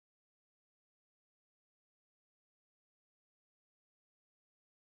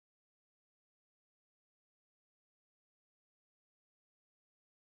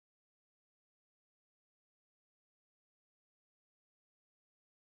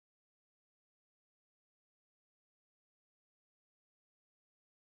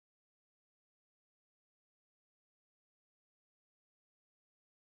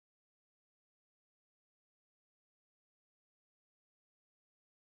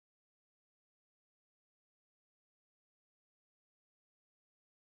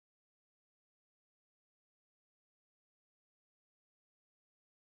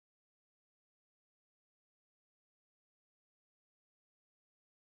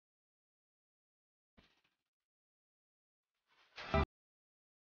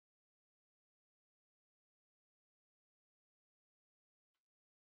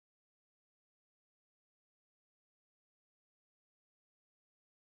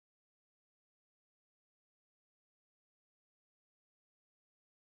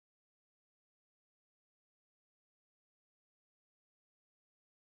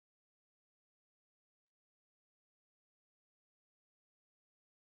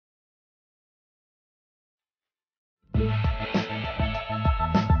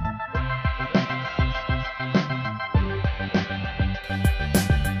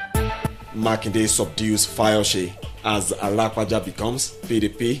Makinde subdues Fayose as Arapaja becomes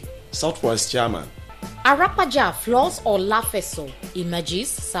PDP Southwest chairman. Arapaja floors Olafeso, emerges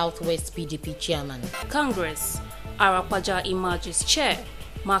Southwest PDP chairman. Congress, Arapaja emerges chair.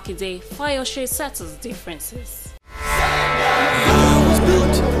 Makinde, Fayose settles differences. I was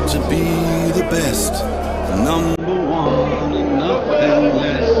built to be the best, number one and nothing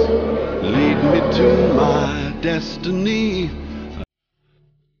less. Lead me to my destiny.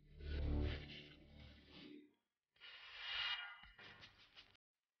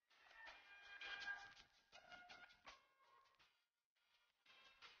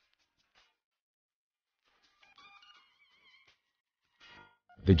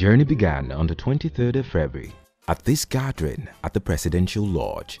 The journey began on the 23rd of February at this gathering at the Presidential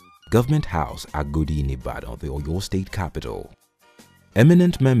Lodge, Government House, Agodi in Ibadan, the Oyo State capital.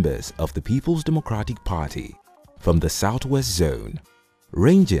 Eminent members of the People's Democratic Party from the Southwest Zone,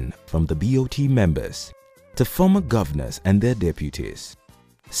 ranging from the BOT members to former governors and their deputies,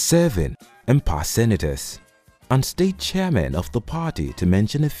 serving and past senators, and state chairmen of the party, to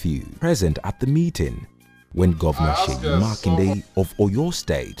mention a few, present at the meeting when Governor Seyi Makinde of Oyo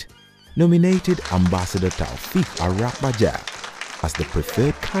State nominated Ambassador Taofeek Arapaja as the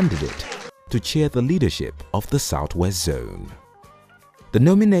preferred candidate to chair the leadership of the Southwest Zone. The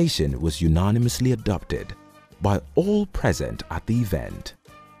nomination was unanimously adopted by all present at the event.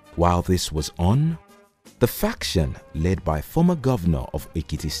 While this was on, the faction led by former governor of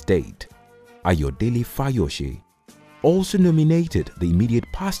Ekiti State, Ayodele Fayose, also nominated the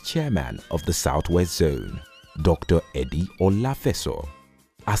immediate past chairman of the Southwest Zone, Dr. Eddie Olafeso,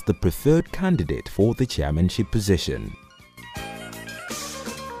 as the preferred candidate for the chairmanship position.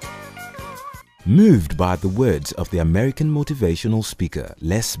 Moved by the words of the American motivational speaker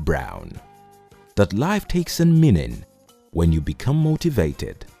Les Brown, that life takes on meaning when you become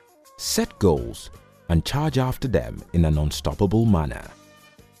motivated, set goals, and charge after them in an unstoppable manner,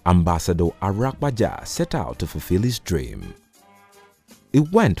 Ambassador Arapaja set out to fulfill his dream.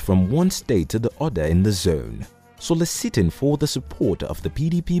 It went from one state to the other in the zone, soliciting for the support of the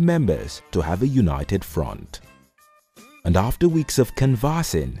PDP members to have a united front. And after weeks of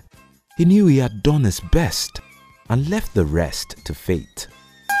canvassing, he knew he had done his best and left the rest to fate.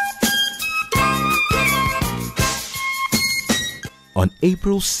 On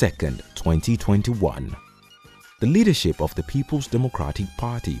April 2nd, 2021, the leadership of the People's Democratic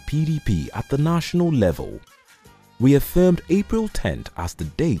Party (PDP) at the national level reaffirmed April 10th as the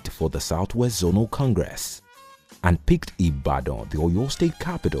date for the Southwest Zonal Congress and picked Ibadan, the Oyo State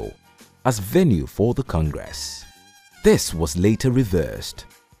capital, as venue for the Congress. This was later reversed,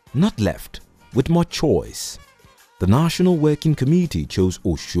 not left with much choice. The National Working Committee chose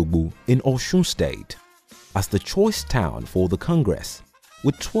Osogbo in Osun State as the choice town for the Congress,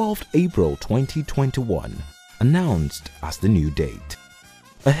 with 12th April 2021 announced as the new date.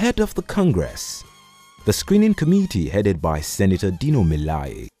 Ahead of the Congress, the screening committee headed by Senator Dino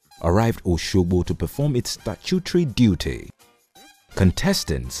Melaye arrived Osogbo to perform its statutory duty.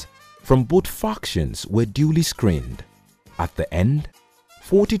 Contestants from both factions were duly screened. At the end,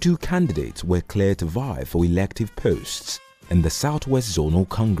 42 candidates were cleared to vie for elective posts in the Southwest Zonal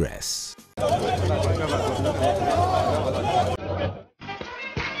Congress.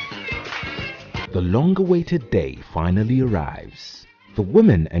 The long-awaited day finally arrives. The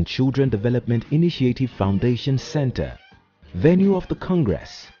Women and Children Development Initiative Foundation Center, venue of the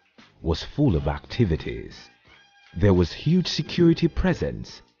Congress, was full of activities. There was huge security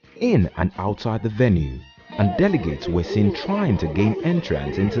presence in and outside the venue, and delegates were seen trying to gain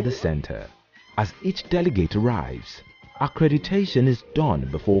entrance into the center. As each delegate arrives, accreditation is done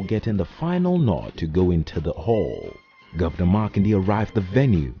before getting the final nod to go into the hall. Governor Makinde arrived at the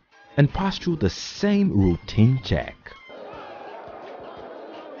venue and passed through the same routine check.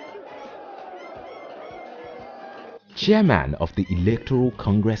 Chairman of the Electoral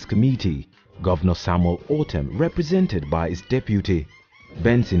Congress Committee, Governor Samuel Otem, represented by his deputy,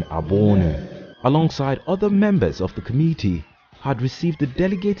 Benson Abonu, alongside other members of the committee, had received the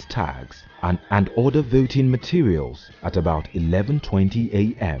delegates' tags and other voting materials at about 11:20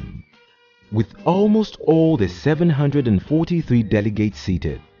 a.m. With almost all the 743 delegates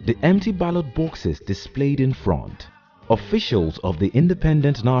seated, the empty ballot boxes displayed in front, officials of the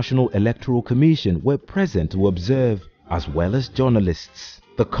Independent National Electoral Commission were present to observe, as well as journalists.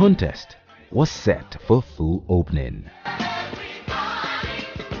 The contest was set for full opening.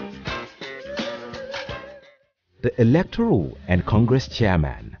 The Electoral and Congress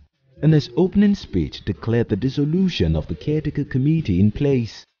Chairman, in his opening speech, declared the dissolution of the caretaker committee in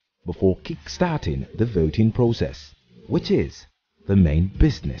place before kick-starting the voting process, which is the main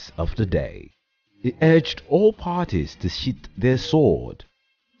business of the day. He urged all parties to sheath their sword,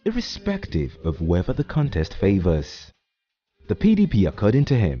 irrespective of whether the contest favors. The PDP, according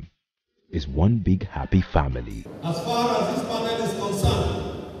to him, is one big happy family. As far as this panel is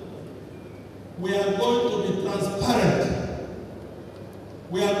concerned, we are going to be transparent.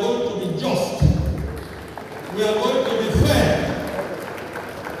 We are going to be just. We are going to be fair.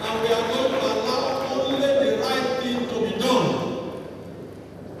 And we are going to allow only the right thing to be done.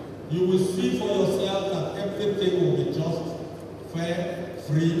 You will see for yourself that everything will be just, fair,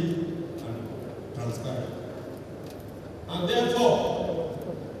 free, and transparent. And therefore,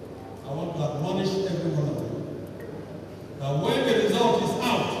 I want to admonish every one of you that when the result is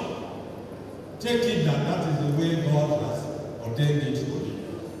out, take it that is the way God has ordained it to be.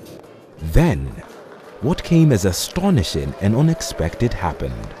 Then, what came as astonishing and unexpected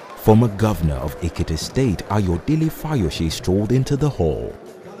happened. Former governor of Ekiti State, Ayodele Fayose, strolled into the hall.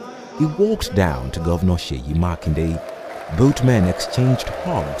 He walked down to Governor Seyi Makinde. Both men exchanged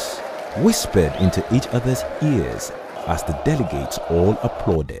hugs, whispered into each other's ears as the delegates all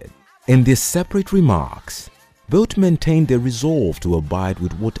applauded. In their separate remarks, both maintained their resolve to abide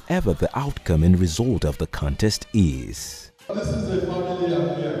with whatever the outcome and result of the contest is. This is a family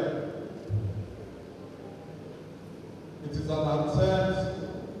affair. It is an attempt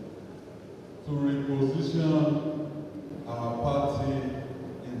to reposition our party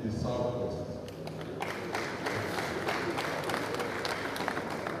in the Southwest.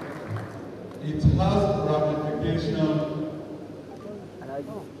 It has ramifications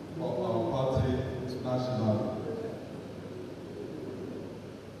for our party nationally.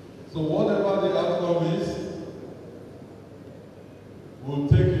 So whatever the outcome is, we'll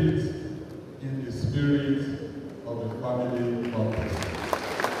take it in the spirit of the family purpose.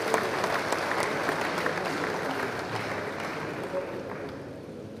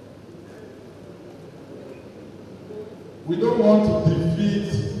 We don't want to defeat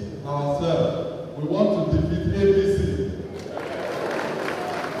ourselves. We want to defeat ABC.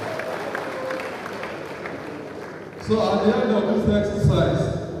 So at the end of this exercise,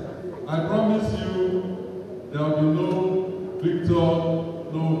 I promise you there will be no victor,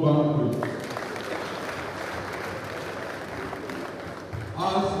 no vanquish.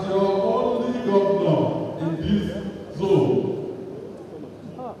 As your only governor in this zone,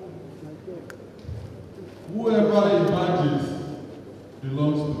 whoever emerges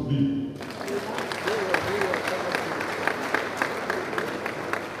belongs to me.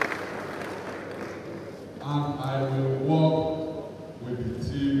 And I will work with the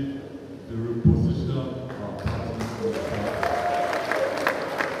team to reposition our party.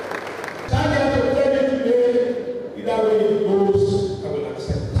 Either way it goes, I will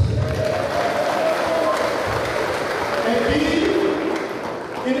accept it. And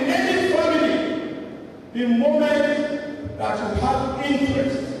in any family, the moment that you have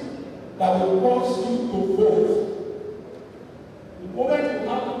interest that will cause you to vote, the moment you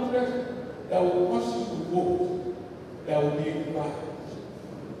have interest that will cause you to vote, there will be a fight.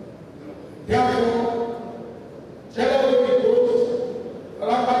 Therefore, whichever way it goes,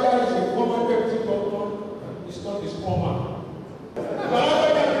 Arapaja is a former deputy governor. It's not his former. But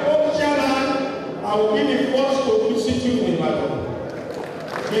after the chairman, I will be the first to visit you in my home.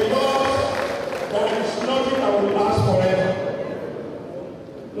 Because there is nothing that will last forever.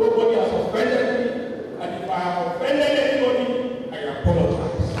 Nobody has offended me, and if I have offended anybody, I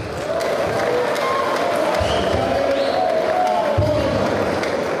apologize.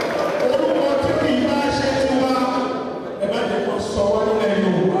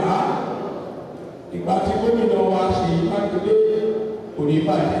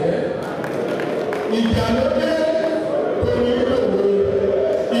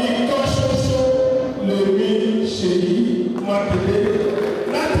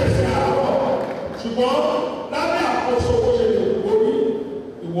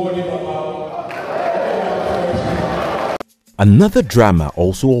 Another drama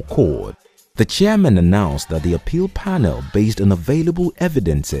also occurred. The chairman announced that the appeal panel, based on available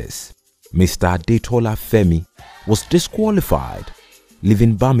evidences, Mr. Adetola Femi, was disqualified,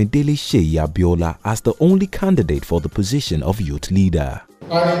 leaving Bamidele Seyi Abiola as the only candidate for the position of youth leader.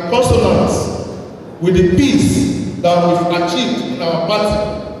 And in consonance with the peace that we've achieved in our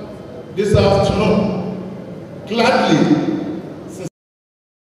party this afternoon, gladly,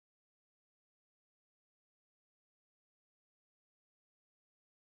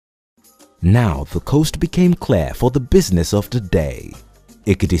 now the coast became clear for the business of the day.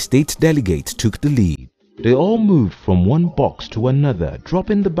 Ekiti State delegates took the lead. They all moved from one box to another,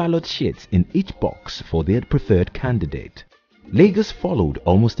 dropping the ballot sheets in each box for their preferred candidate. Lagos followed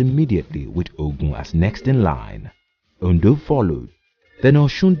almost immediately with Ogun as next in line. Ondo followed, then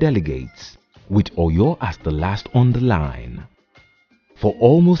Osun delegates, with Oyo as the last on the line. For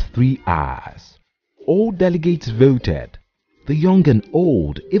almost 3 hours, all delegates voted. The young and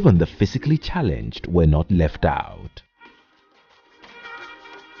old, even the physically challenged, were not left out.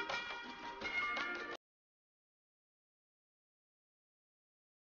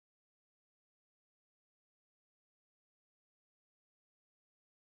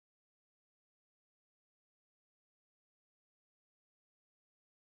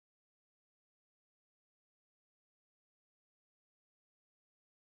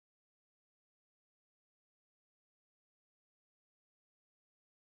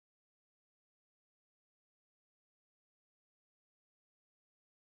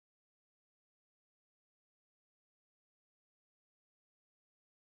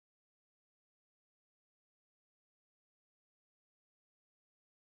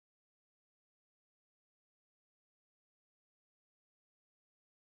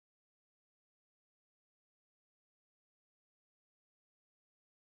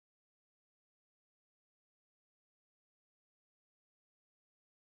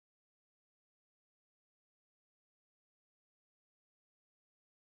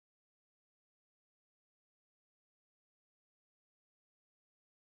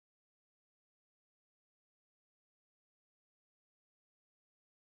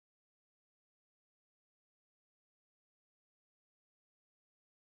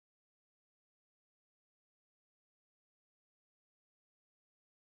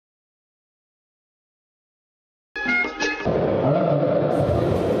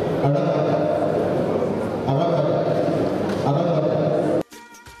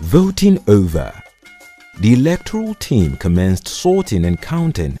 Voting over, the electoral team commenced sorting and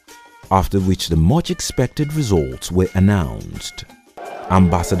counting, after which the much expected results were announced.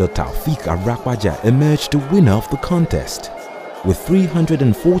 Ambassador Taofeek Arapaja emerged the winner of the contest with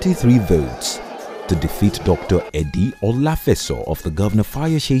 343 votes to defeat Dr. Eddie Olafeso of the Governor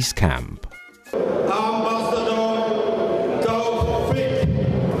Fayoshe's camp.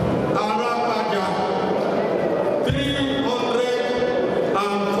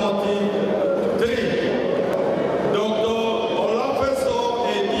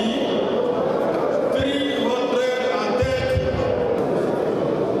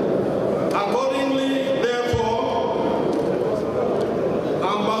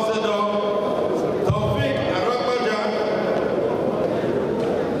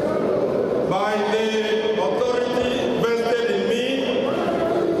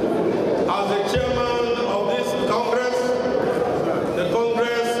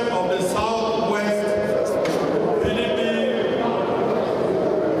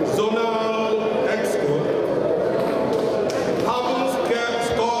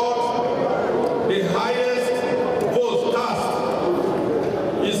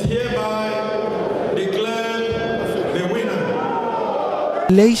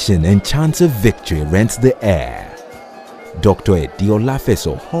 Elation and chance of victory rent the air. Dr. Eddie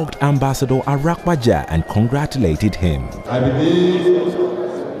Olafeso hugged Ambassador Arapaja and congratulated him. I believe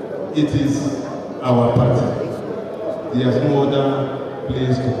it is our party. There's no other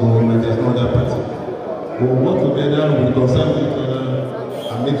place to go, and there's no other party. We'll work together, we'll consult each other,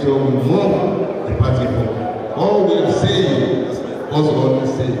 and make sure we move the party forward. All we are saying, as also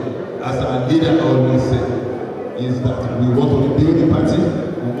always say, as our leader always said, is that we want to rebuild the party,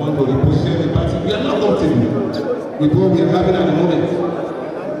 we want to reposition the party. We are not comfortable with what we are having at the moment.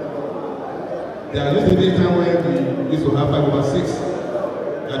 There used to be a time when we used to have 5/6.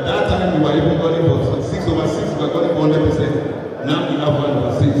 At that time, we were even going for 6/6, we were going for 100%. Now we have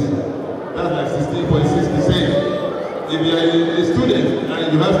 1/6. That's like 16.6%. If you are a student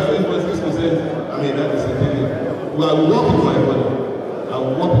and you have 16.6%, I mean, that is a thing. We are working for everybody. Our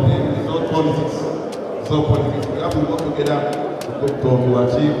work with them is not politics. It's not politics. We have to work together to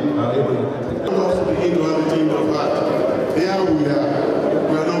achieve our aim. We also begin to have a team of heart. There we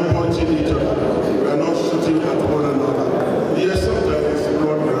are not punching each other. We are not shooting at one another. Yes, sometimes it's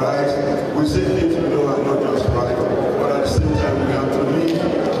blood in our eyes. We say things we know are not just right. But at the same time, we have to live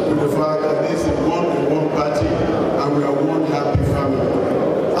with the fact that this is one party and we are one happy family.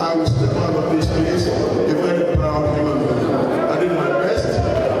 I will step out of this place a very proud human being. I did my best.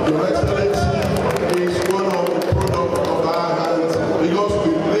 Your Excellency is one of the products of our hands because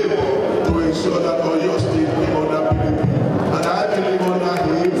we labor to ensure that Oyo State came under PDP. And I believe under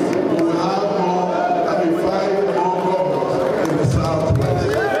him we will have 5 more governors in the South.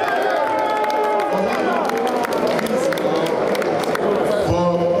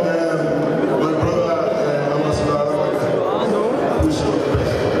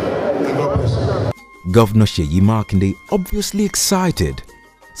 Governor Seyi Makinde, obviously excited,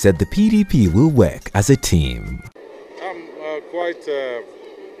 said the PDP will work as a team. I'm quite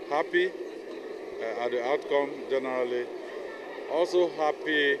happy at the outcome generally. Also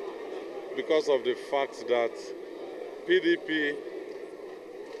happy because of the fact that PDP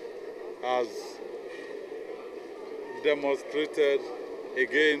has demonstrated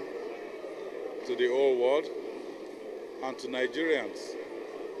again to the whole world and to Nigerians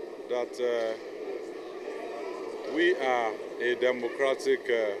that we are a democratic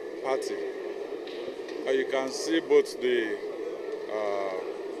party. You can see both the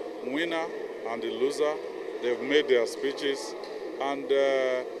winner and the loser. They've made their speeches and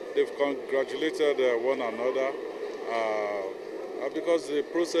they've congratulated one another because the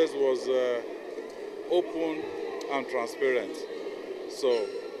process was open and transparent. So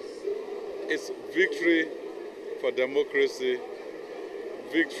it's victory for democracy,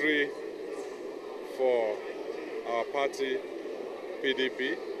 victory for our party,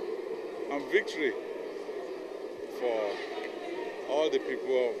 PDP, and victory for all the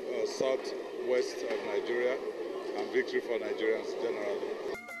people of southwest of Nigeria, and victory for Nigerians generally.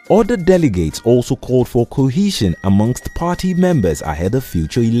 Other delegates also called for cohesion amongst party members ahead of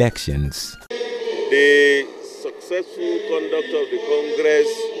future elections. The successful conduct of the Congress,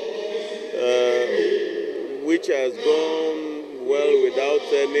 which has gone well without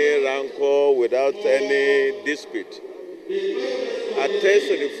any rancor, without any dispute, attests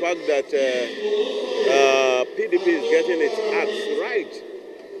to the fact that PDP is getting its acts right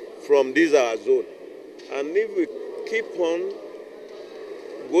from this our zone. And if we keep on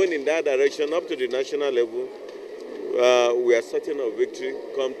going in that direction up to the national level, we are certain of victory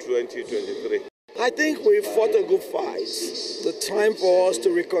come 2023. I think we fought a good fight. The time for us to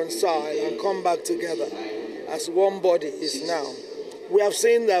reconcile and come back together as one body is now. We have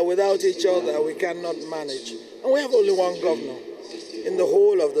seen that without each other we cannot manage. And we have only one governor in the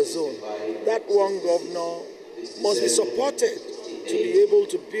whole of the zone. That one governor must be supported to be able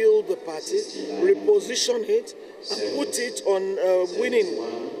to build the party, reposition it, and put it on a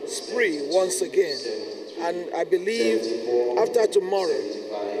winning spree once again. And I believe after tomorrow,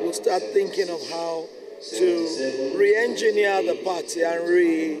 we'll start thinking of how to re-engineer the party and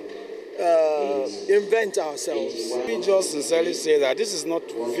invent ourselves. We just sincerely say that this is not,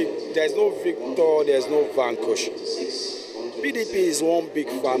 there's no victor, there's no vanquish. PDP is one big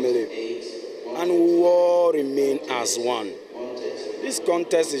family, and we will all remain as one. This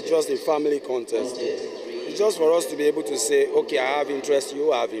contest is just a family contest. It's just for us to be able to say, okay, I have interest,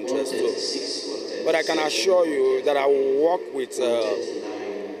 you have interest too. But I can assure you that I will work with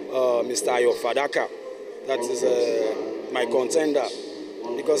Mr. Ayofadaka, that is my contender,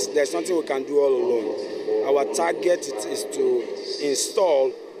 because there's nothing we can do all alone. Our target is to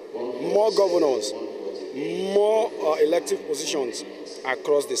install more governors, more elective positions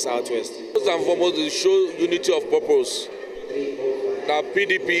across the Southwest. First and foremost, to show unity of purpose, that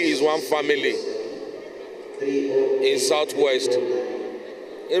PDP is one family in Southwest,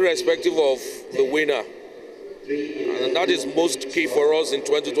 irrespective of the winner. And that is most key for us in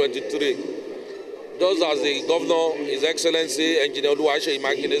 2023. Just as the Governor, His Excellency Engineer Oluwaseyi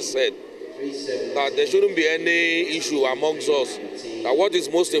Makinde said, that there shouldn't be any issue amongst us. That what is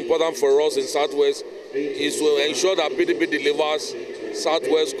most important for us in Southwest is to ensure that PDP delivers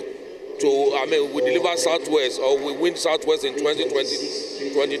Southwest we deliver Southwest, or we win Southwest in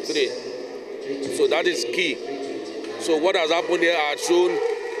 2023. So that is key. So what has happened here has shown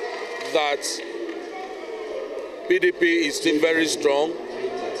that PDP is still very strong.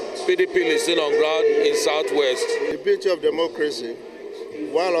 PDP is still on ground in Southwest. The beauty of democracy,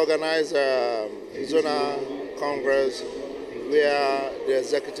 well-organized zonal congress where the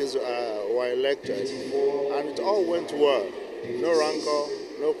executives were elected, and it all went well. No rancor,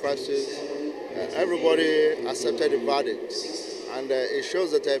 no crisis. Everybody accepted the verdict, and it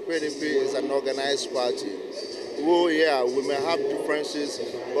shows that PDP is an organized party. We may have differences,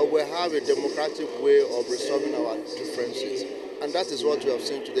 but we have a democratic way of resolving our differences. And that is what we have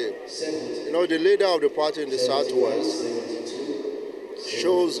seen today. You know, the leader of the party in the Southwest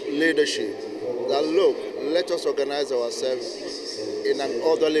shows leadership. That look, let us organize ourselves in an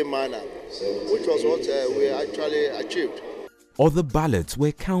orderly manner, which was what we actually achieved. Other ballots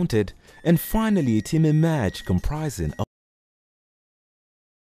were counted, and finally a team emerged comprising of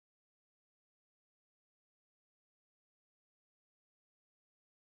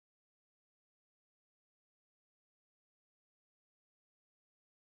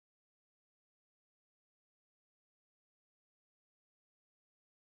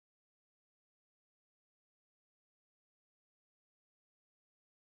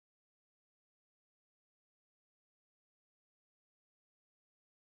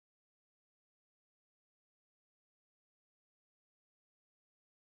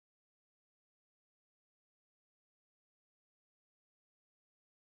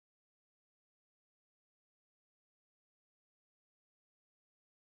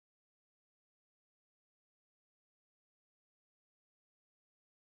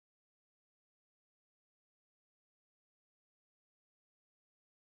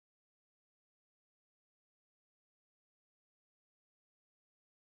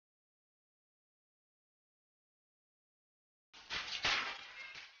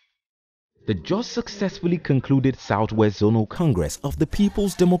the just successfully concluded Southwest Zonal Congress of the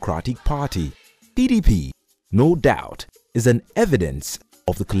People's Democratic Party, PDP, no doubt, is an evidence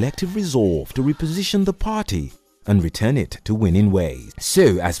of the collective resolve to reposition the party and return it to winning ways.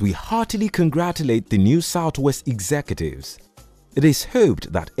 So, as we heartily congratulate the new Southwest executives, it is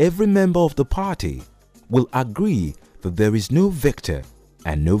hoped that every member of the party will agree that there is no victor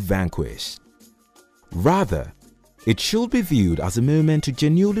and no vanquished. Rather, it should be viewed as a moment to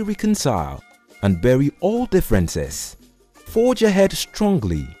genuinely reconcile and bury all differences, forge ahead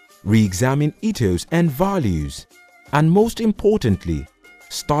strongly, re-examine ethos and values, and most importantly,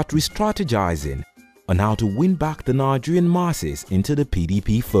 start re-strategizing on how to win back the Nigerian masses into the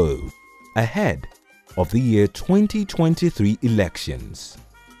PDP fold ahead of the year 2023 elections.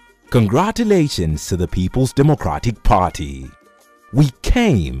 Congratulations to the People's Democratic Party. We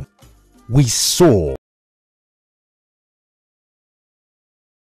came, we saw.